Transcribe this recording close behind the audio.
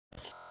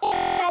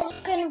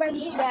in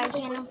Barbie's Garage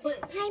channel.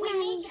 Hi,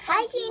 Mommy.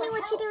 Hi, Genia.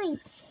 What you doing?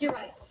 You're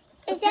right.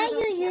 Is that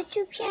your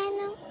YouTube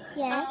channel?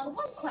 Yes.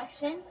 One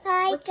question.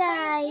 Hi,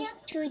 guys.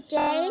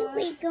 Today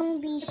we're gonna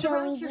be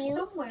showing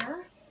you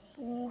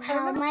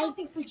how my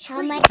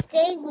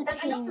day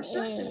routine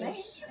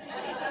is.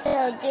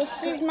 So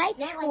this is my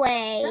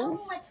twin.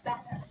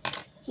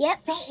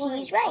 Yep,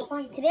 she's right.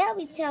 Today I'll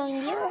be telling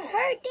you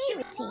her day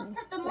routine.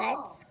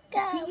 Let's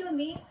go.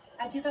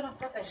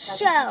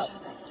 So,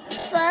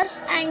 first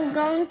I'm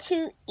going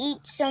to eat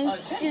some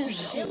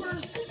sushi.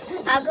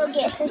 I'll go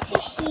get her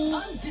sushi.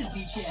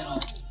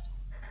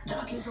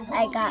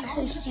 I got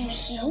her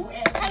sushi.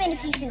 How many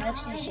pieces of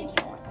sushi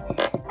do you want?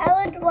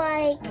 I would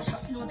like...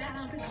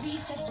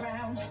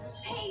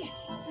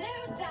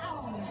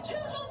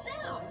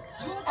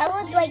 I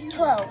would like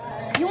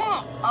 12. You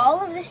want all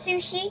of the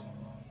sushi?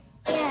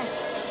 Yeah.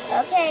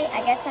 Okay,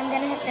 I guess I'm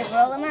gonna have to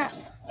roll them up.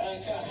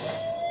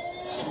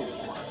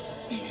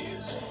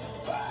 Is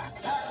back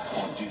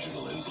on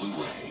digital and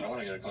Blu-ray. I want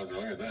to get a closer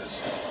look at this.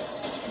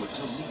 With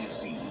deleted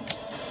scenes.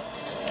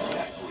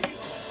 That real.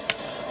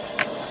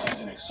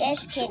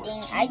 Just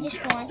kidding. I just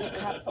want a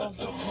couple.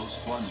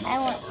 I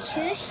want 2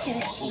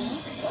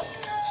 sushis.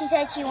 She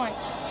said she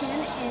wants 2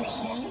 sushis.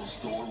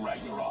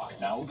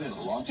 I'm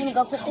gonna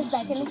go put this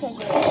back in the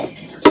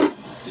refrigerator.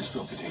 This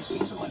film contains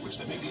scenes and language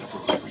that may be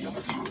inappropriate for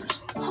younger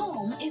viewers.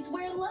 Home is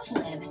where love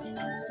lives.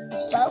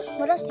 So,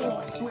 what else do you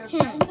want? Where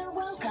friends are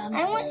welcome.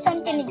 I want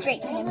something to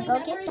drink. I'm gonna go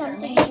get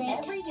something to drink.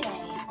 Every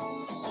day.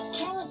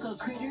 Calico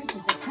Critters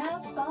is a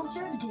proud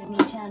sponsor of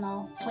Disney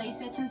Channel.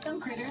 Playsets and some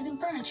critters and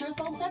furniture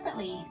sold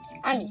separately.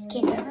 I'm just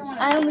kidding.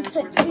 I almost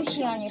put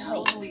sushi on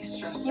your plate.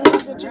 You want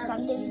to get you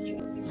something to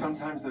drink?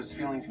 Sometimes those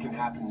feelings can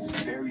happen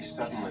very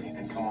suddenly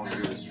and come on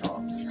really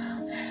strong.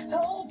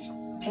 Help!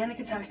 Panic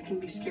attacks can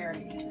be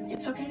scary.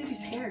 It's okay to be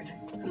scared.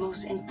 The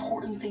most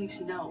important thing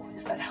to know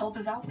is that help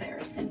is out there,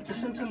 and the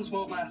symptoms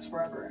won't last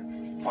forever.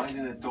 Find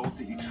an adult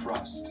that you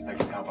trust that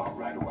can help out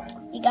right away.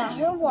 You got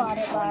her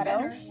water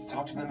bottle.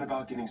 Talk to them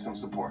about getting some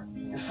support.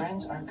 Your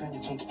friends aren't going to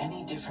think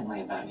any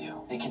differently about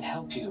you. They can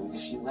help you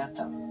if you let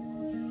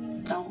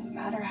them. No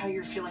matter how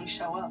your feelings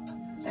show up,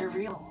 they're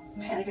real.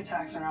 Panic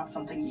attacks are not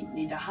something you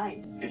need to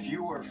hide. If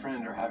you or a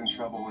friend are having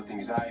trouble with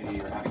anxiety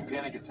or having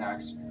panic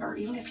attacks, or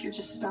even if you're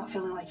just not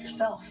feeling like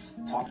yourself,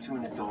 talk to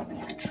an adult that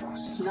you can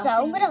trust.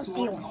 So, what else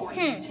do you want?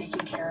 Taking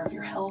care of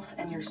your health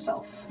and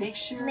yourself. Make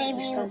sure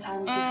maybe you spend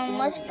time with your family,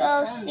 let's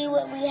go see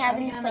what we have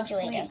in the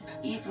refrigerator.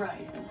 Eat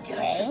right. Get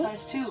Okay.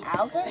 exercise too.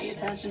 Pay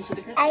attention to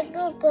the good things.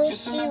 I'll go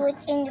Just see remember,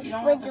 what's in the you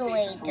don't have to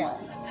face this refrigerator.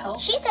 alone. Help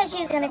She said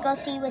she's gonna go out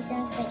see there. what's in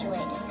the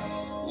refrigerator.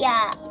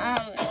 Yeah,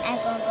 I'm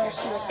gonna go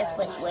see what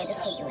where the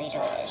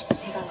refrigerator is.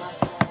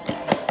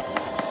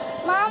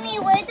 Mommy,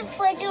 where's the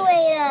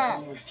refrigerator?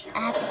 I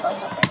have to go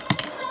help her.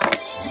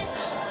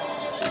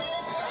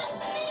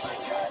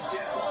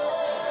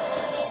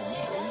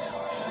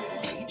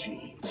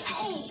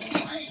 Hey,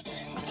 what?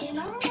 Do you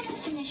remember when I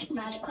finished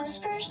Magic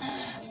Whispers?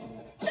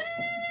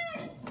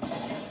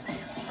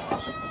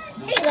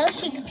 Here you go,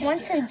 she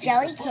wants some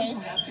jelly cake.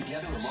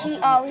 She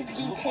always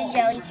eats her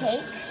jelly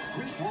cake.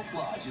 Great Wolf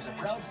Lodge is a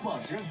proud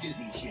sponsor of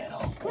Disney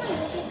Channel. Come on,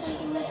 let's eat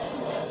something with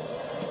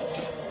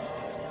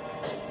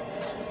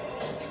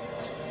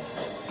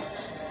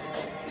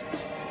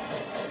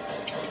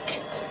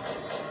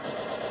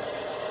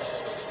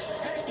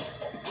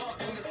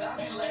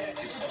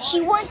She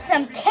wants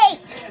some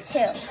cake,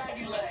 too.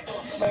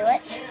 Wait,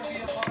 what?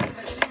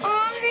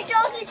 Oh, her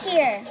dog is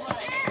here.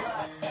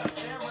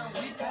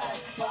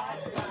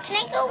 Can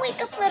I go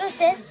wake up little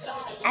sis?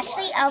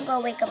 Actually, I'll go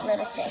wake up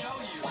little sis.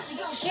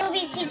 She'll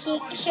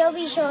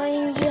be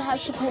showing you how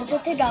she plays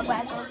with her dog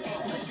wagon.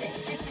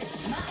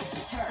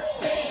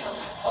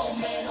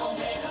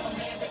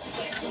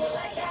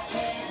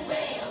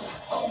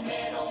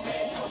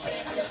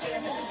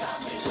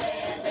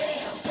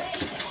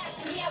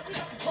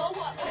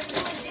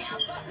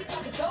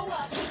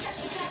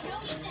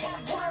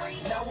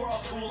 Now we're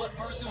all cool. At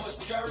first it was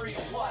scary.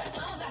 What?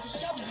 I'm about to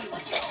show you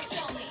what you don't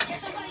show me. If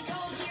somebody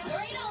told you,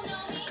 or you don't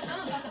know me,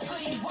 I'm about to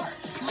put in work.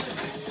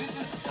 Listen, this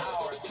is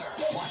our turn.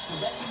 Watch the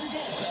rest of the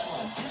dance battle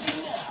on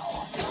Disney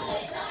Now.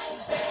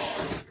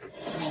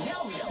 We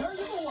now return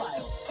to the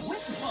wild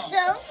with the fun.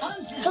 So,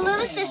 her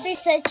little sister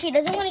said she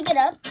doesn't want to get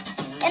up,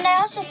 and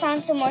I also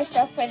found some more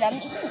stuff for them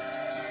to eat.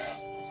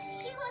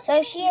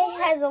 So she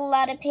has a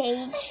lot of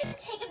page,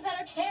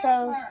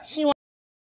 so she